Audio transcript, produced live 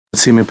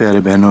मसीह में प्यारे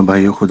बहनों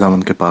भाइयों,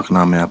 खुदावंद के पाक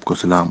नाम में आपको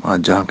सलाम।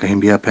 आज जहाँ कहीं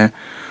भी आप हैं,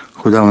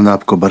 खुदावंद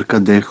आपको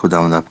बरकत दे,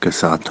 खुदावंद आपके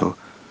साथ हो।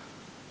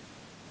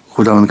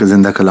 खुदावंद के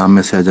जिंदा कलाम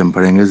में से आज हम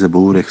पढ़ेंगे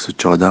ज़बूर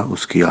 114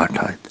 उसकी 8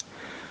 आयत।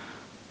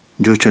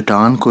 जो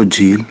चट्टान को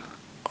झील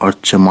और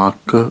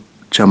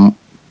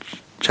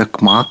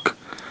चकमाक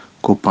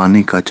को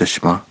पानी का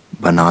चश्मा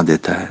बना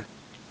देता है।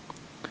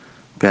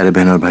 प्यारे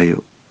बहनों और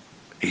भाइयों,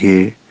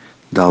 ये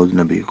दाऊद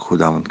नबी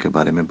खुदावंद के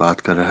बारे में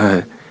बात कर रहा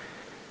है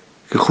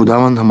कि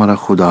खुदावंद हमारा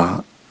खुदा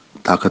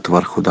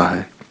ताकतवर खुदा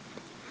है,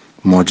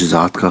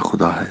 मौजज़ात का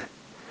खुदा है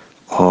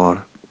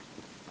और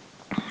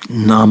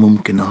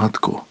नामुमकिनात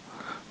को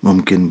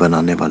मुमकिन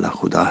बनाने वाला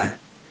खुदा है।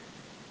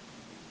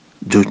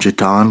 जो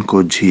चट्टान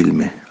को झील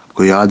में,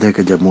 आपको याद है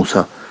कि जब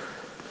मूसा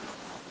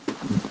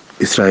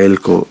इसराइल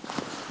को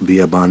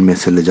बियाबान में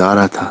से ले जा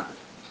रहा था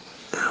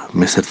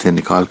मिस्र से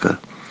निकाल कर,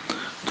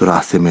 तो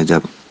रास्ते में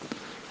जब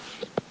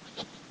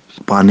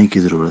पानी की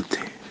ज़रूरत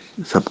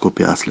थी, सबको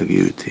प्यास लगी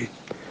हुई थी,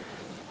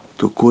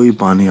 तो कोई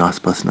पानी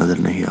आसपास नज़र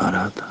नहीं आ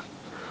रहा था।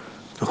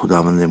 तो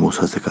खुदावंद ने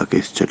मूसा से कहा कि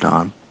इस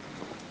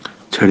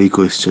छड़ी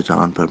को इस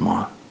चट्टान पर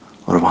मार,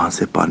 और वहाँ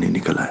से पानी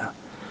निकल आया।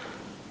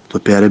 तो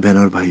प्यारे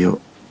बहनों और भाइयों,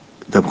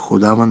 जब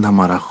खुदावंद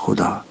हमारा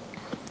खुदा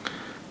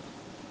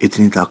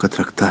इतनी ताकत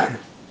रखता है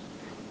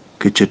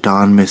कि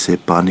चट्टान में से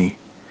पानी,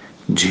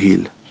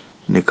 झील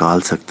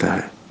निकाल सकता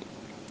है,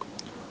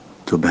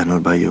 तो बहनों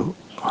और भाइयों,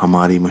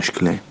 हमारी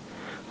मुश्किलें,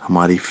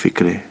 हमारी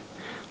फ़िक्रें,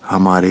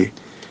 हमारे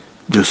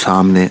जो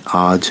सामने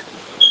आज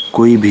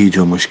कोई भी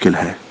जो मुश्किल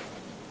है,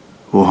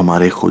 वो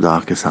हमारे खुदा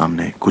के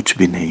सामने कुछ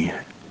भी नहीं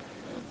है।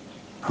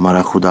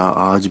 हमारा खुदा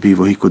आज भी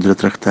वही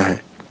कुदरत रखता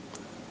है।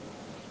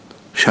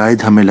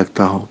 शायद हमें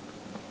लगता हो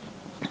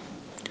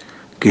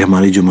कि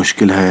हमारी जो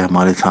मुश्किल है,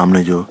 हमारे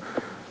सामने जो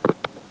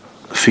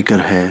फ़िक्र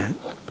है,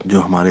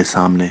 जो हमारे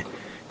सामने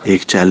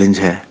एक चैलेंज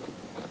है,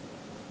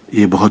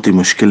 ये बहुत ही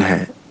मुश्किल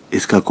है,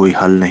 इसका कोई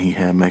हल नहीं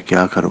है, मैं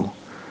क्या करूं।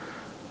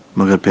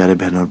 मगर प्यारे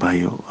बहनों और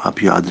भाइयों,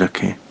 आप याद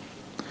रखें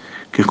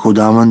कि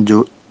खुदावंद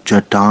जो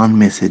चट्टान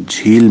में से,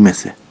 झील में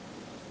से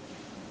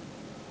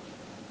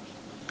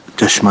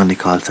चश्मा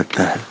निकाल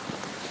सकता है,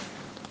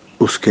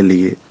 उसके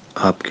लिए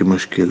आपकी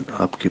मुश्किल,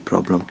 आपकी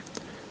प्रॉब्लम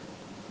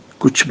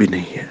कुछ भी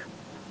नहीं है,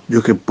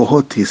 जो कि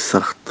बहुत ही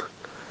सख्त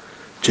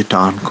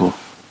चट्टान को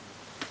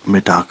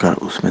मिटाकर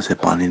उसमें से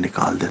पानी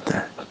निकाल देता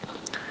है।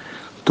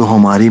 तो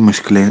हमारी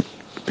मुश्किलें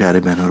प्यारे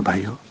बहनों और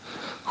भाइयों,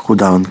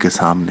 खुदावंद के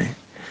सामने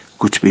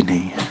कुछ भी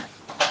नहीं है।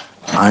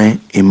 आए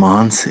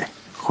ईमान से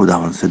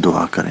खुदावंद से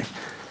दुआ करें,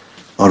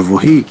 और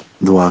वही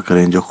दुआ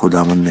करें जो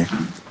खुदावंद ने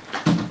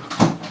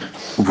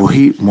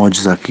वही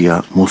मौजज़ा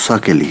किया मूसा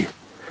के लिए,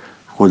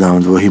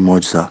 खुदावंद वही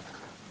मौजज़ा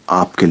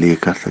आपके लिए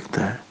कर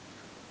सकता है।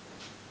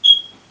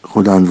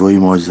 खुदावंद वही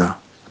मौजज़ा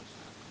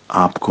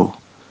आपको,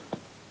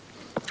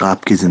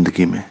 आपकी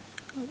ज़िंदगी में,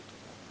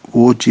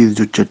 वो चीज़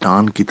जो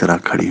चट्टान की तरह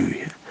खड़ी हुई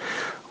है,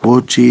 वो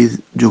चीज़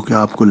जो कि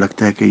आपको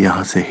लगता है कि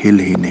यहाँ से हिल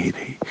ही नहीं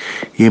रही,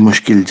 ये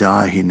मुश्किल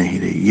जा ही नहीं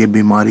रही, ये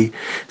बीमारी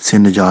से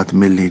निजात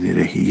मिल ही नहीं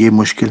रही, ये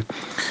मुश्किल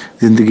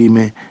ज़िंदगी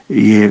में,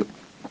 ये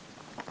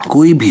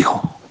कोई भी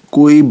हो,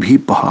 कोई भी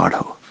पहाड़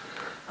हो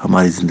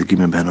हमारी ज़िंदगी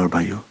में, बहनों और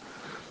भाइयों,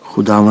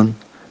 खुदावंद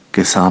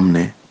के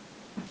सामने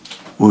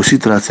वो उसी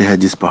तरह से है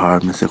जिस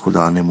पहाड़ में से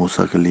खुदा ने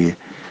मूसा के लिए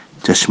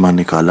चश्मा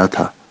निकाला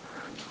था।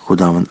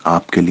 खुदावंद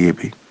आपके लिए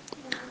भी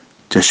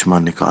चश्मा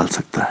निकाल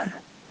सकता है।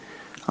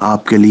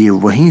 आपके लिए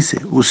वहीं से,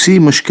 उसी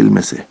मुश्किल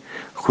में से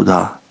खुदा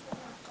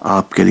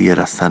आपके लिए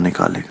रास्ता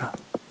निकालेगा।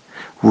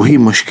 वही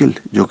मुश्किल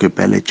जो कि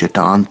पहले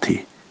चट्टान थी,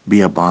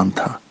 बियाबान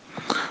था,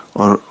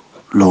 और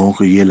लोगों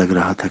को ये लग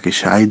रहा था कि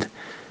शायद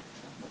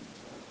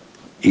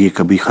ये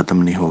कभी ख़त्म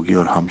नहीं होगी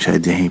और हम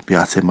शायद यहीं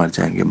प्यासे मर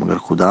जाएंगे, मगर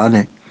खुदा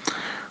ने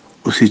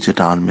उसी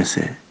चट्टान में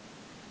से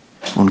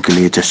उनके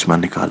लिए चश्मा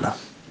निकाला।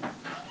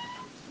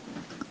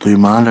 तो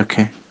ईमान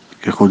रखें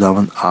कि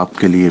खुदावंद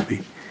आपके लिए भी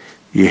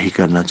यही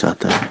करना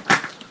चाहता है।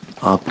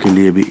 आपके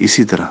लिए भी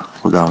इसी तरह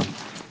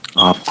खुदावंद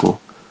आपको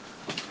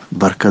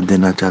बरकत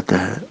देना चाहता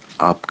है।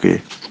 आपके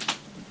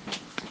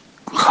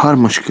हर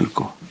मुश्किल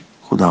को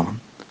खुदावंद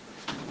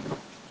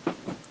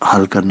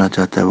हल करना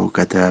चाहता है। वो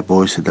कहता है,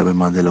 बोझ से दबे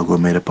मांदे लोगों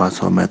मेरे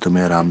पास हो, मैं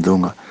तुम्हें आराम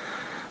दूंगा।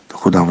 तो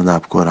खुदावंद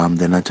आपको आराम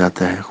देना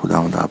चाहता है।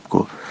 खुदावंद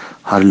आपको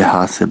हर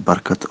लिहाज से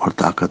बरकत और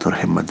ताकत और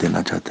हिम्मत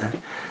देना चाहता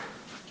है।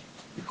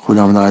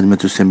 खुदावंद, आज मैं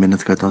तुझसे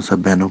मिन्नत करता हूँ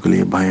सब बहनों के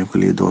लिए, भाइयों के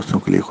लिए, दोस्तों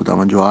के लिए,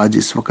 खुदावंद जो आज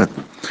इस वक्त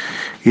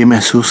ये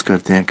महसूस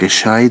करते हैं कि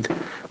शायद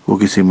वो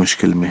किसी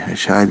मुश्किल में है,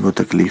 शायद वो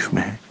तकलीफ़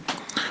में है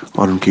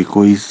और उनकी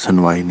कोई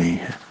सुनवाई नहीं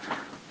है,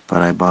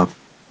 पर आए बाप,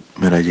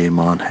 मेरा ये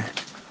ईमान है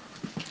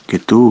कि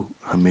तू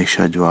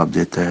हमेशा जवाब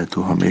देता है,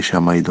 तू हमेशा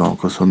हमारी दुआओं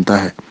को सुनता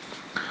है,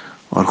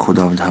 और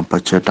खुदावंद जहाँ पर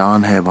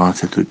चट्टान है वहाँ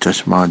से तू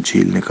चश्मा,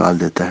 झील निकाल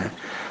देता है।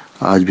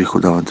 आज भी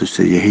खुदावंद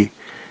तुझसे यही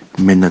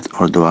मिन्नत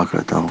और दुआ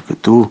करता हूँ कि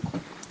तू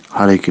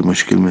हर एक की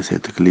मुश्किल में से,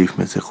 तकलीफ़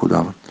में से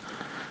खुदावंद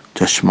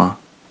चश्मा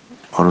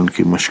और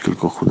उनकी मुश्किल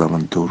को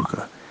खुदावंद दूर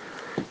कर।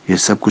 ये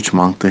सब कुछ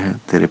मांगते हैं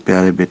तेरे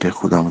प्यारे बेटे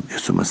खुदावंद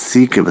यीशु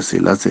मसीह के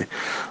वसीला से।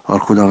 और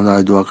खुदावंद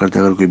आज दुआ करते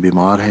हैं, अगर कोई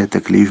बीमार है,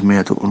 तकलीफ़ में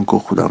है, तो उनको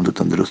खुदावंद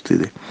तंदुरुस्ती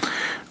दे,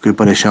 کوئی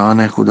پریشان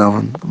ہے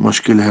خداوند،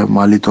 مشکل ہے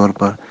مالی طور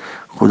پر،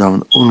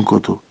 خداوند ان کو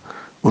تو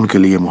ان کے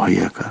لیے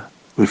مہیا کر.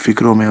 کوئی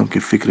فکروں میں ان کی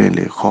فکریں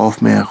لے،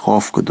 خوف میں ہے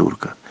خوف کو دور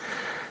کر.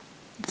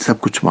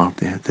 سب کچھ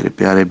مانگتے ہیں تیرے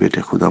پیارے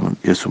بیٹے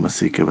خداوند یسوع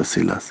مسیح کے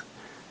وسیلہ سے،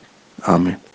 آمین.